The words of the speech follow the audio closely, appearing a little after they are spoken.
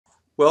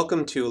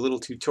Welcome to a little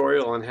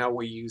tutorial on how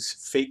we use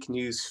fake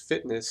news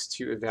fitness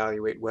to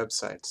evaluate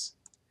websites.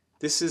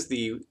 This is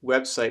the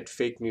website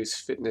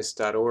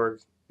fakenewsfitness.org.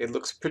 It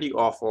looks pretty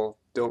awful.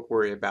 Don't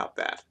worry about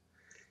that.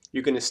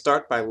 You're going to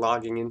start by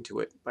logging into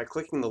it by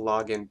clicking the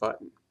login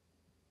button.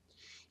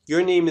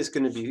 Your name is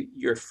going to be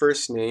your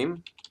first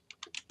name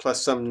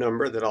plus some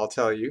number that I'll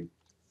tell you,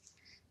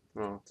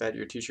 well, that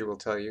your teacher will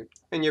tell you,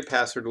 and your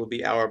password will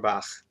be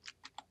Auerbach,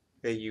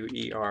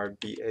 Auerbach.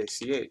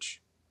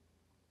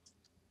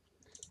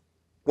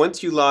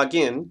 Once you log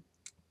in,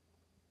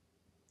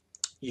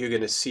 you're going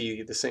to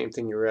see the same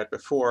thing you were at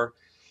before.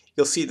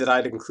 You'll see that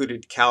I'd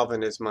included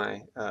Calvin as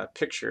my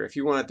picture. If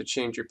you wanted to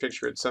change your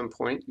picture at some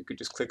point, you could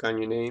just click on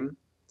your name,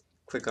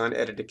 click on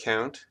Edit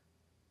Account,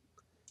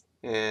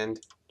 and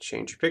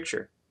change your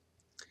picture.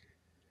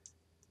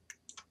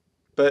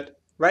 But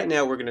right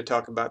now we're going to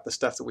talk about the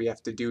stuff that we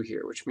have to do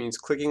here, which means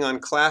clicking on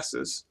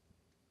Classes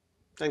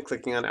and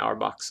clicking on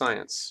Auerbach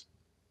Science.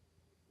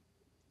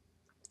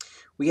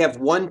 We have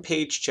one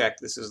page check.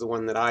 This is the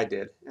one that I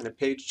did. And a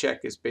page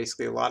check is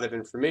basically a lot of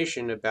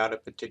information about a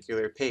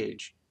particular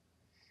page.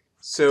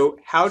 So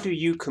how do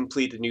you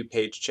complete a new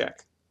page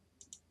check?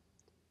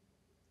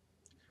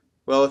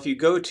 Well, if you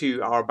go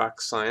to Auerbach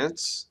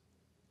Science,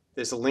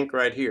 there's a link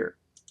right here.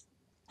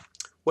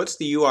 What's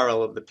the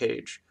URL of the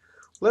page?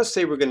 Let's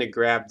say we're going to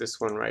grab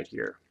this one right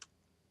here.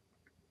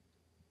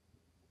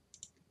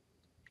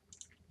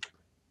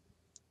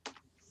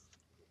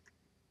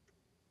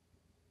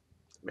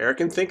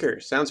 American Thinker.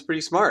 Sounds pretty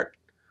smart.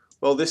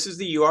 Well, this is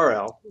the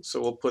URL, so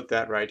we'll put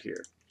that right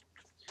here.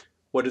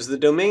 What is the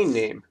domain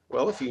name?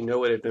 Well, if you know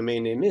what a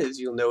domain name is,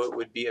 you'll know it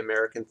would be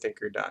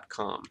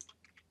americanthinker.com.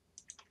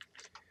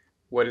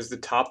 What is the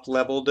top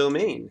level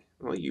domain?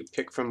 Well, you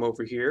pick from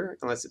over here,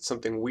 unless it's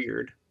something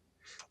weird.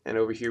 And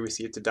over here we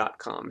see it's a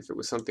 .com. If it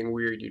was something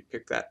weird, you'd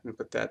pick that and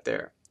put that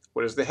there.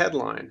 What is the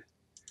headline?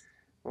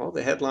 Well,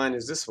 the headline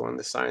is this one: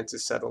 the science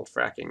is settled,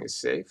 fracking is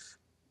safe.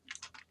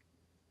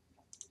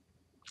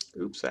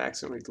 Oops, I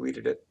accidentally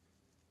deleted it.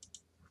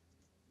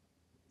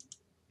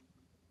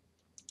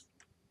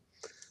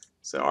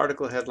 So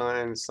article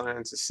headline,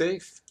 science is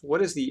safe.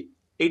 What is the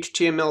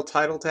HTML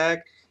title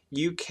tag?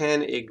 You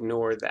can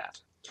ignore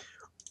that.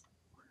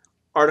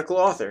 Article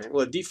author.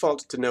 Well, it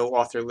defaults to no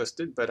author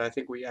listed, but I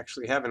think we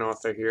actually have an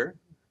author here,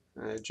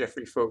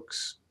 Jeffrey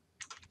Folks.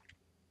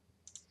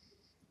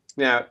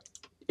 Now,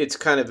 it's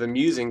kind of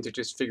amusing to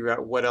just figure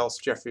out what else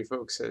Jeffrey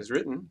Folks has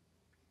written.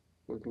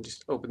 We can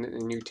just open it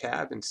in a new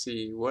tab and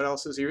see what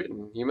else has he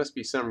written. He must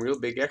be some real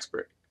big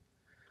expert.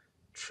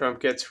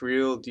 Trump gets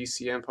real,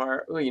 DC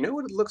Empire. Well, you know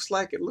what it looks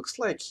like? It looks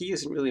like he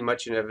isn't really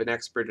much of an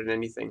expert in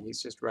anything.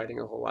 He's just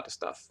writing a whole lot of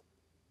stuff.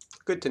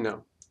 Good to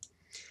know.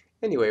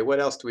 Anyway, what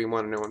else do we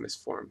want to know on this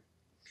form?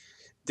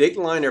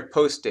 Dateline or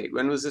post date.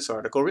 When was this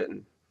article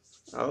written?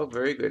 Oh,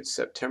 very good.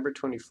 September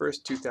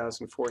 21st,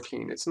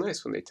 2014. It's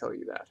nice when they tell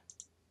you that.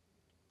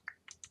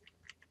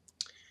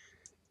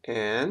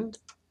 And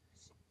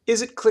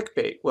is it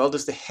clickbait? Well,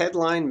 does the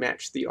headline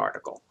match the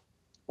article?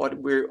 What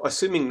we're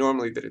assuming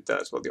normally that it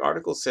does. Well, the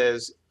article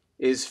says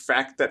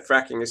that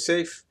fracking is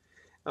safe,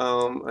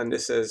 and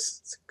this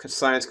says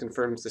science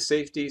confirms the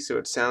safety, so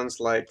it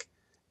sounds like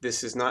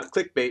this is not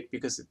clickbait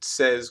because it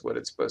says what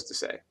it's supposed to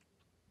say.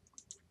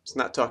 It's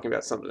not talking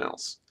about something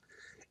else.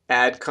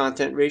 Ad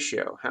content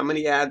ratio. How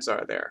many ads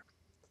are there?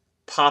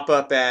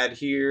 Pop-up ad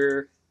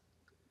here,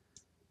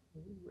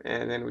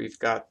 and then we've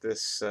got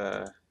this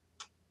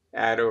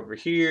ad over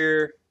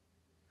here,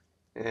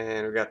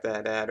 and we've got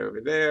that ad over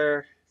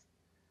there.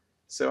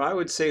 So I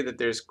would say that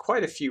there's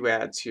quite a few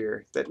ads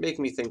here that make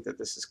me think that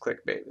this is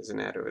clickbait. There's an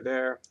ad over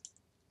there.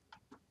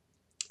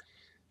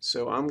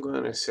 So I'm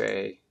going to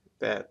say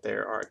that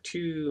there are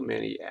too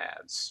many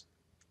ads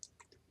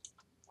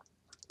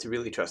to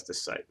really trust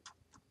this site.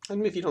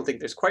 And if you don't think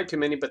there's quite too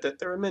many, but that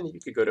there are many,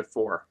 you could go to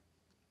 4.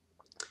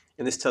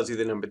 And this tells you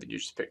the number that you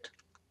just picked.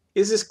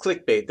 Is this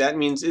clickbait? That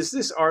means, is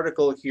this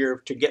article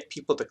here to get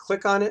people to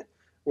click on it,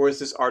 or is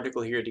this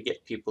article here to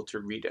get people to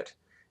read it?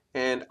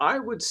 And I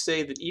would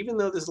say that even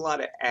though there's a lot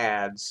of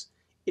ads,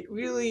 it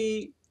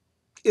really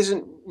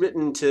isn't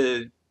written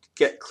to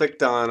get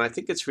clicked on. I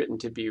think it's written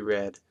to be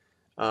read.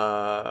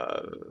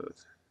 I'll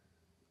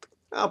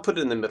put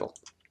it in the middle.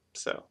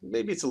 So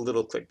maybe it's a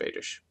little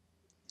clickbaitish.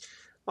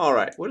 All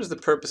right, what is the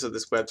purpose of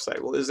this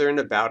website? Well, is there an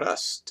About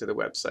Us to the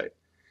website?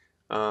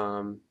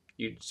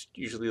 You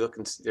usually look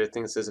and see there are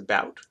things that says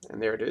About,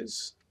 and there it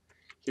is.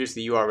 Here's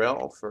the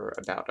URL for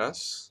About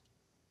Us.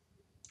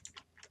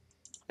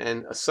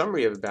 And a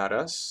summary of About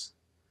Us.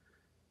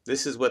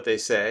 This is what they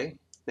say.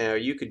 Now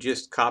you could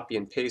just copy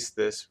and paste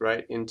this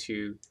right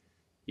into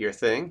your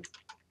thing,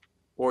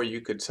 or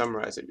you could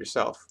summarize it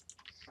yourself.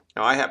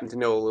 Now I happen to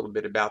know a little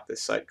bit about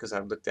this site because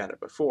I've looked at it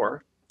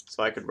before,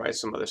 so I could write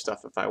some other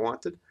stuff if I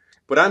wanted.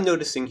 What I'm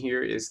noticing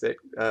here is that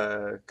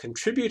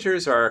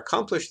contributors are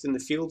accomplished in the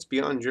fields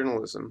beyond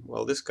journalism.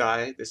 Well, this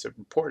guy, this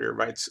reporter,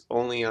 writes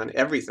only on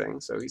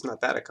everything, so he's not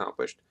that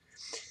accomplished.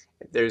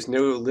 There's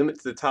no limit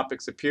to the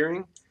topics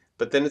appearing,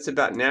 But then it's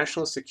about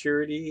national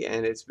security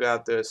and it's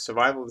about the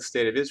survival of the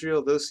state of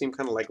Israel. Those seem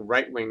kind of like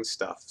right-wing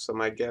stuff. So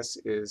my guess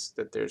is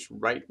that there's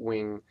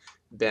right-wing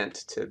bent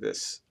to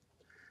this.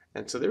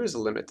 And so there is a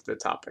limit to the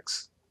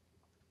topics.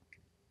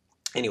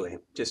 Anyway,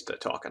 just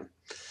talking.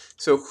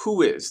 So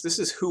who is? This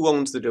is who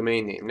owns the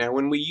domain name. Now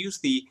when we use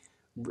the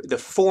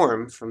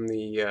form from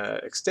the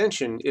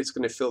extension, it's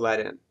going to fill that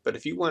in. But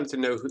if you wanted to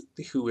know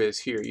who is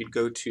here, you'd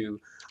go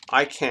to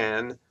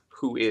ICANN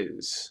who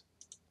is.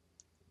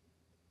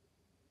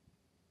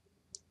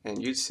 And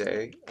you'd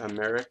say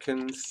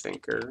American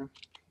thinker,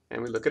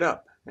 and we look it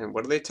up. And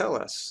what do they tell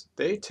us?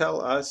 They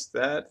tell us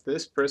that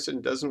this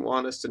person doesn't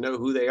want us to know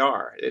who they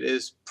are. It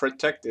is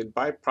protected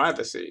by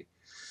privacy.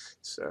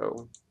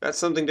 So that's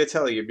something to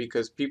tell you,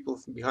 because people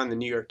behind the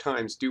New York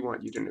Times do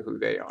want you to know who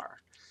they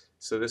are.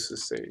 So this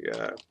is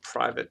a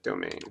private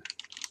domain.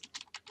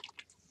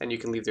 And you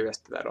can leave the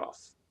rest of that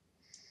off.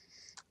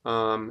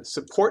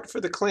 Support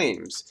for the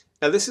claims.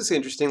 Now this is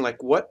interesting,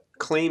 like what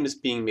claim is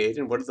being made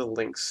and what are the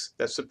links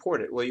that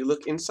support it? Well, you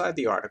look inside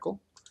the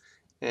article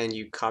and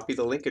you copy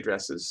the link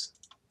addresses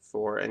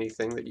for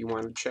anything that you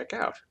want to check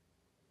out.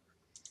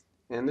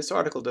 And this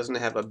article doesn't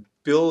have a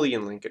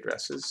billion link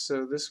addresses,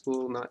 so this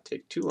will not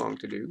take too long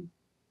to do.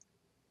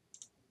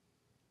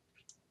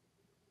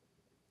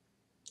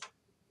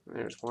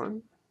 There's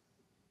one.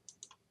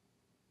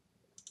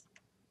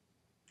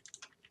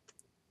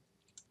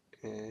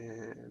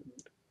 And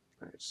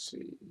let's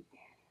see,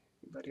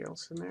 anybody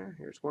else in there?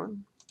 Here's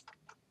one.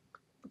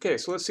 Okay,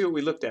 so let's see what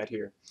we looked at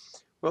here.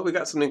 Well, we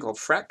got something called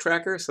Frac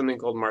Tracker, something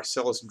called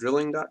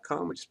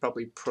MarcellusDrilling.com, which is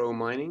probably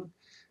pro-mining.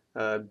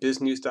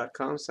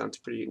 BizNews.com sounds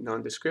pretty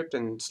nondescript,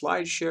 and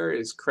SlideShare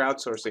is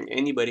crowdsourcing.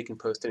 Anybody can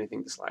post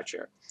anything to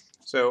SlideShare.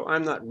 So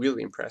I'm not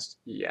really impressed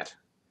yet.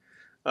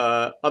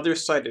 Other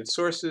cited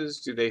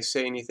sources, do they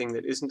say anything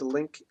that isn't a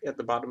link at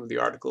the bottom of the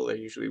article? They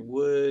usually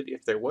would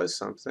if there was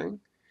something.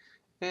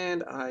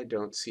 And I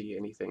don't see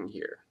anything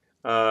here.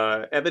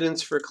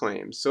 Evidence for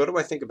claims. So what do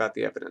I think about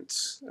the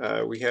evidence?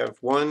 We have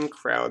one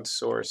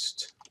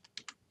crowdsourced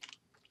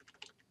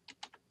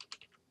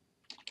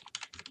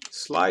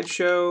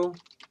slideshow,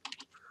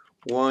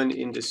 one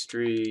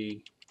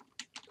industry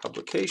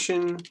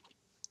publication,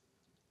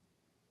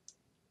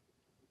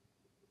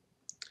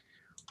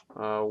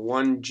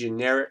 one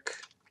generic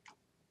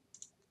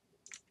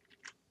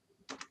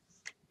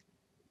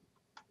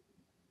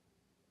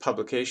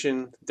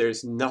publication.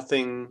 There's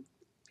nothing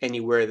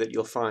anywhere that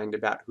you'll find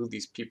about who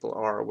these people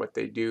are or what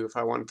they do. If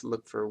I wanted to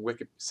look for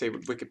say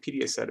what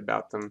Wikipedia said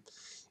about them,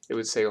 it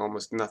would say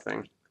almost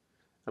nothing.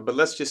 But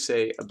let's just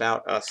say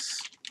about us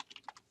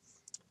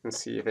and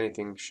see if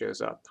anything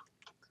shows up.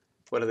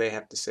 What do they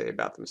have to say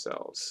about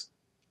themselves?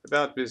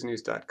 About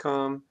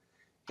biznews.com,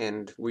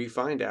 and we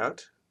find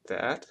out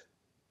that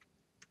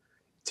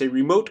it's a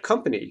remote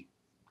company.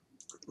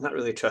 Not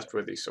really a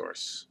trustworthy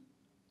source.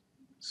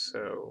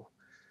 So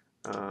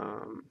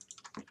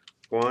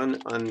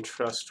one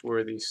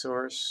untrustworthy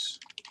source.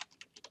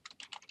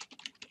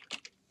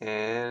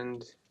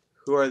 And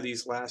who are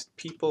these last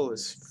people?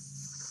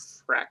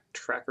 Is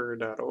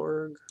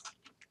fractracker.org.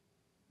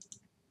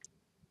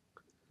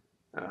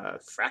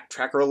 Frac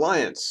Tracker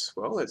Alliance.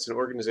 Well, it's an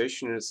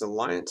organization and it's an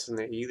alliance, and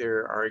they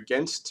either are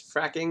against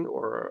fracking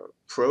or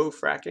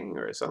pro-fracking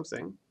or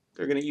something.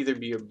 They're going to either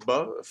be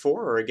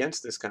for or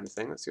against this kind of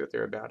thing. Let's see what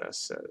their About Us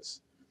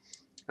says.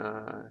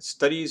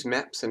 Studies,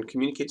 maps, and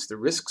communicates the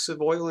risks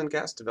of oil and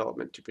gas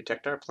development to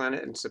protect our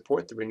planet and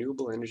support the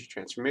renewable energy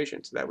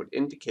transformation. So that would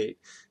indicate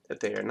that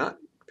they are not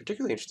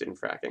particularly interested in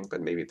fracking,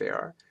 but maybe they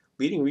are.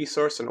 Leading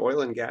resource on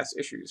oil and gas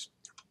issues.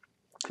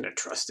 And a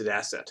trusted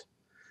asset.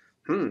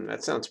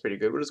 That sounds pretty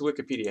good. What does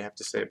Wikipedia have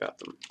to say about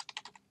them?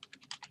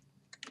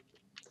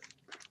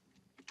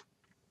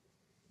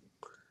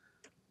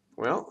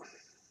 Well,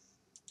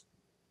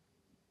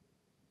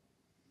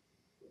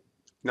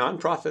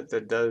 nonprofit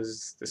that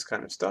does this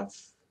kind of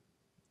stuff,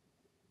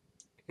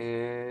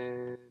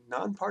 and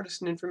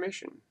nonpartisan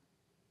information.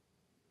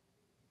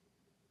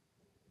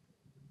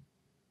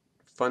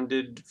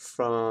 Funded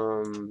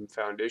from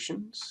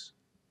foundations.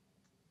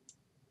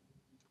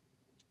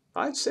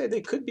 I'd say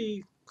they could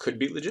be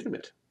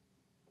legitimate.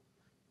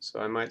 So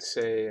I might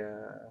say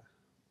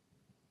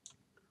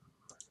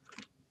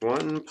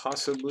one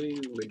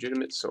possibly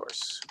legitimate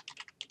source.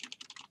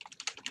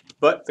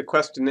 But the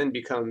question then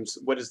becomes,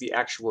 what is the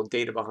actual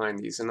data behind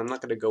these? And I'm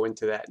not going to go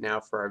into that now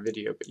for our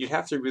video, but you'd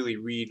have to really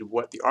read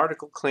what the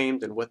article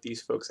claimed and what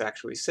these folks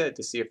actually said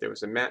to see if there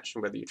was a match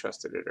and whether you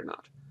trusted it or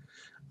not.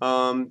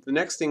 The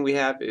next thing we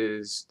have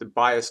is the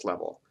bias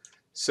level.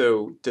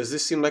 So does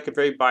this seem like a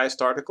very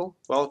biased article?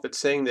 Well, if it's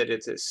saying that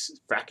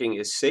fracking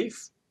is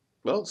safe,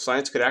 well,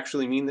 science could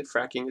actually mean that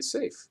fracking is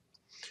safe.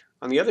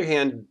 On the other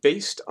hand,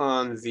 based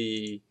on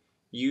the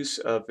use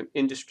of an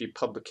industry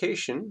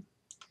publication,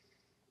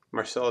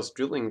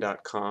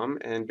 MarcellusDrilling.com,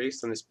 and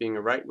based on this being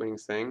a right-wing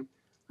thing,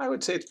 I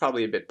would say it's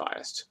probably a bit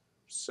biased.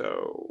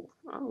 So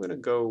I'm going to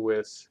go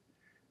with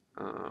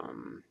a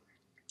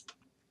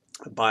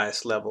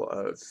bias level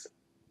of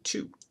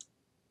 2.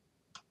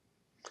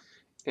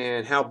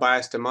 And how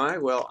biased am I?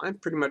 Well, I'm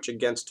pretty much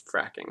against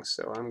fracking,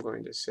 so I'm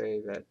going to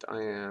say that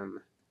I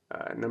am,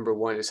 number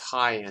one is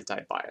high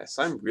anti-bias.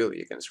 I'm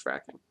really against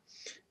fracking.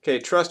 Okay,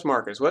 trust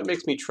markers. What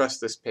makes me trust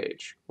this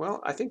page?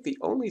 Well, I think the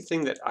only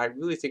thing that I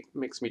really think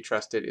makes me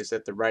trust it is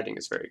that the writing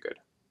is very good.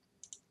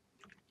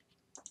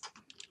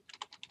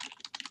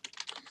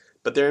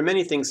 But there are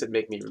many things that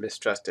make me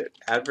mistrust it.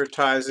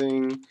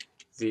 Advertising,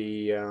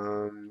 the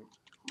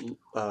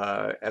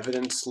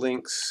evidence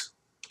links,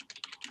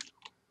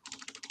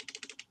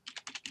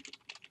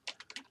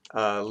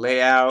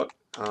 layout,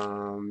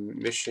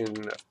 mission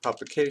of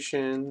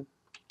publication,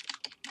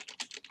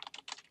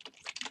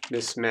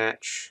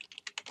 mismatch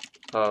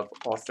of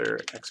author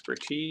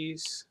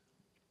expertise,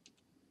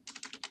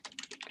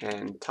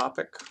 and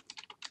topic.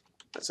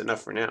 That's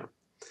enough for now.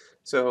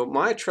 So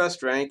my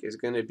trust rank is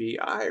going to be,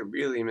 I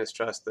really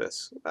mistrust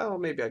this. Well,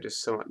 maybe I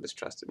just somewhat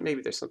mistrust it.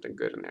 Maybe there's something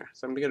good in there.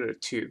 So I'm going to give it a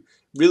 2.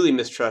 Really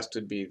mistrust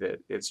would be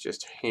that it's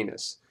just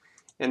heinous.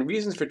 And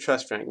reasons for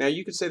trust rank. Now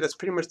you could say that's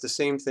pretty much the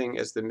same thing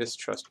as the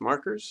mistrust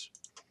markers.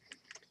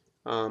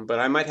 But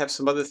I might have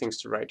some other things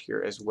to write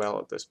here as well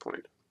at this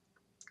point.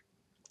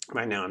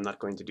 Right now I'm not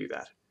going to do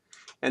that.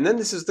 And then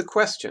this is the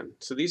question.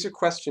 So these are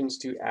questions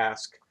to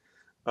ask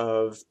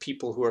of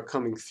people who are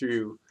coming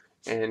through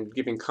and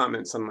giving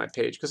comments on my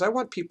page, because I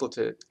want people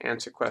to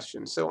answer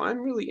questions. So I'm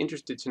really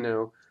interested to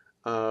know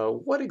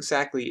what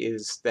exactly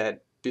is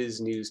that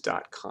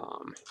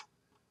biznews.com,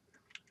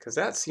 because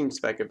that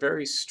seems like a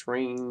very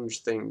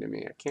strange thing to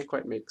me. I can't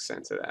quite make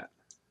sense of that.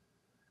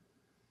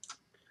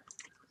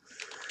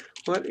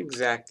 What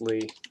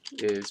exactly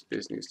is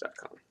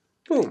biznews.com?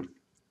 Boom.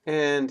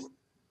 And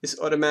this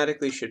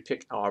automatically should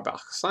pick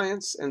Auerbach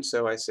Science, and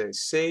so I say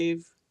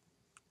save,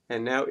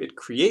 and now it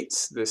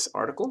creates this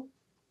article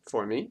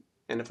for me.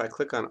 And if I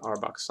click on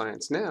Auerbach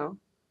Science now,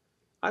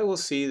 I will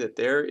see that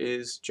there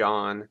is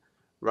John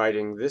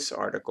writing this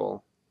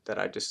article that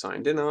I just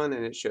signed in on,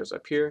 and it shows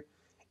up here.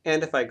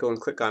 And if I go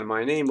and click on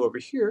my name over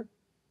here,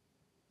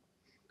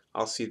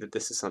 I'll see that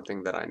this is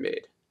something that I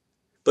made.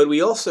 But we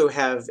also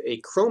have a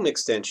Chrome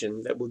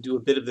extension that will do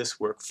a bit of this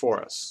work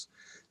for us.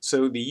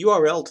 So the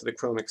URL to the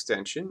Chrome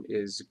extension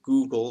is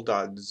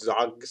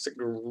google.zog,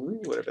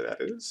 whatever that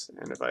is.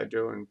 And if I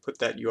go and put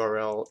that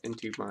URL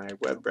into my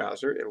web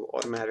browser, it will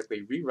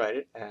automatically rewrite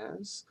it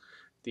as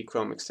the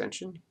Chrome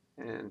extension.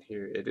 And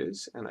here it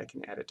is, and I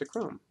can add it to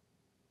Chrome.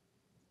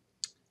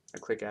 I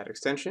click Add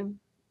Extension,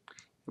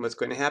 and what's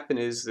going to happen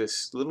is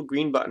this little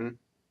green button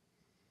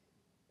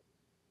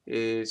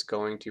is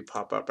going to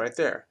pop up right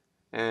there.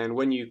 And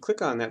when you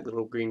click on that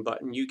little green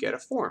button, you get a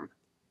form.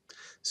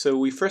 So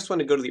we first want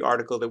to go to the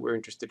article that we're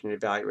interested in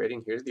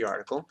evaluating. Here's the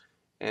article,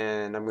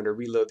 and I'm going to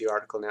reload the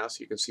article now so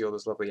you can see all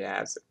those lovely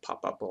ads that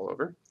pop up all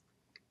over.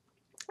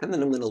 And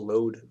then I'm going to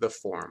load the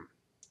form.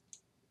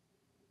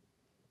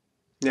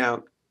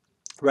 Now,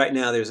 right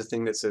now there's a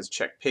thing that says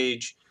check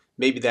page.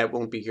 Maybe that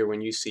won't be here when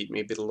you see it.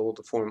 Maybe it'll load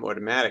the form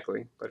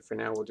automatically, but for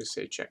now we'll just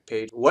say check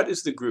page. What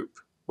is the group?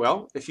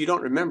 Well, if you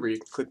don't remember, you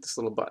can click this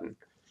little button.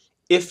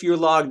 If you're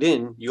logged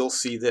in, you'll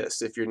see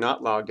this. If you're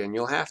not logged in,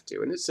 you'll have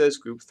to. And it says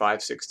group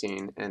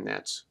 516, and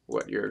that's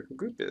what your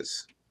group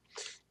is.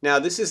 Now,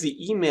 this is the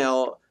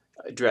email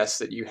address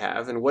that you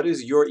have. And what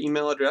is your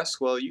email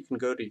address? Well, you can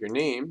go to your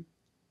name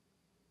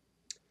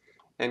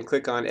and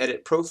click on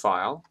Edit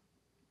Profile.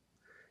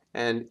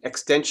 And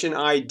extension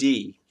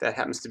ID, that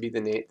happens to be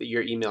the name,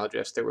 your email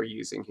address that we're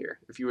using here.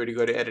 If you were to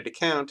go to Edit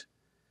Account,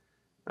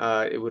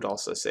 it would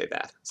also say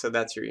that. So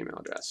that's your email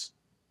address.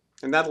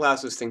 And that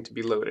allows this thing to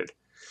be loaded.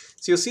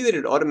 So you'll see that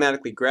it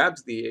automatically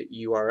grabs the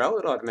URL,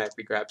 it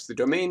automatically grabs the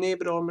domain name,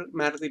 it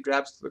automatically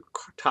grabs the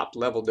top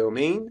level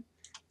domain.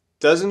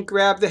 Doesn't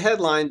grab the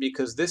headline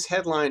because this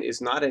headline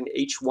is not an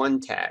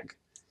H1 tag.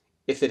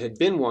 If it had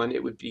been one,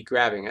 it would be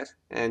grabbing it.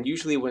 And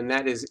usually when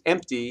that is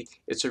empty,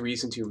 it's a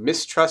reason to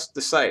mistrust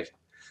the site.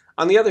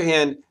 On the other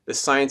hand, the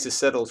science is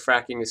settled,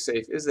 fracking is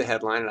safe is the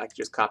headline, and I can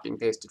just copy and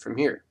paste it from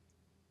here.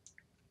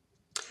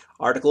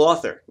 Article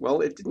author.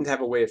 Well, it didn't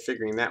have a way of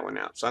figuring that one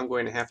out, so I'm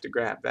going to have to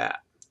grab that.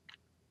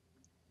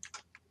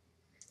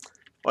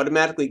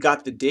 Automatically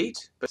got the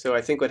date, so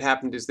I think what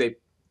happened is they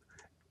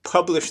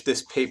published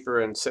this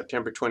paper on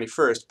September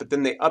 21st, but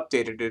then they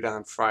updated it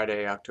on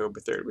Friday,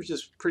 October 3rd, which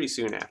is pretty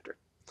soon after.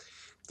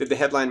 Did the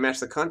headline match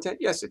the content?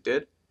 Yes, it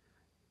did.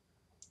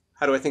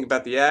 How do I think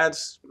about the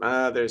ads?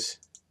 There's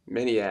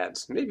many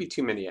ads, maybe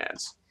too many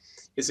ads.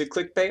 Is it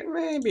clickbait?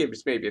 Maybe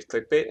it's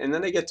clickbait. And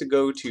then I get to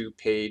go to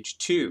page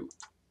 2.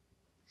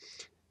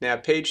 Now,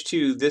 page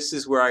 2, this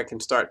is where I can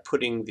start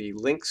putting the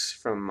links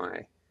from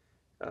my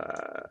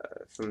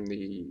from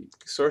the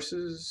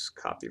sources,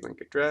 copy link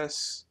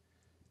address,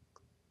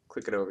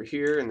 click it over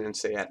here, and then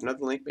say add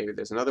another link. Maybe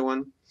there's another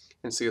one.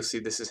 And so you'll see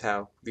this is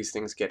how these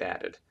things get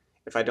added.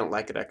 If I don't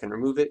like it, I can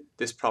remove it.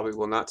 This probably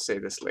will not say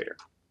this later.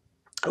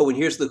 Oh, and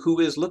here's the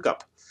Whois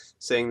lookup,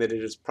 saying that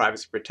it is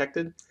privacy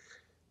protected.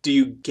 Do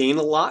you gain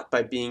a lot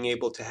by being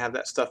able to have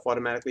that stuff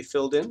automatically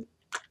filled in?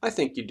 I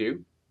think you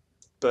do,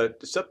 but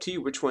it's up to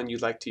you which one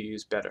you'd like to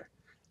use better.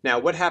 Now,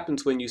 what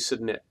happens when you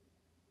submit?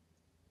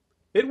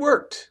 It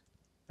worked.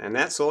 And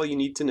that's all you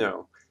need to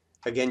know.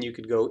 Again, you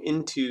could go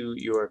into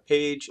your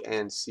page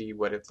and see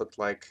what it looked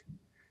like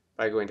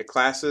by going to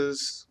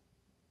Classes,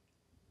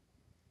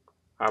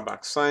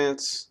 Auerbach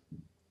Science,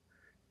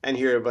 and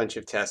here are a bunch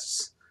of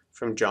tests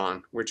from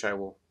John, which I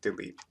will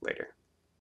delete later.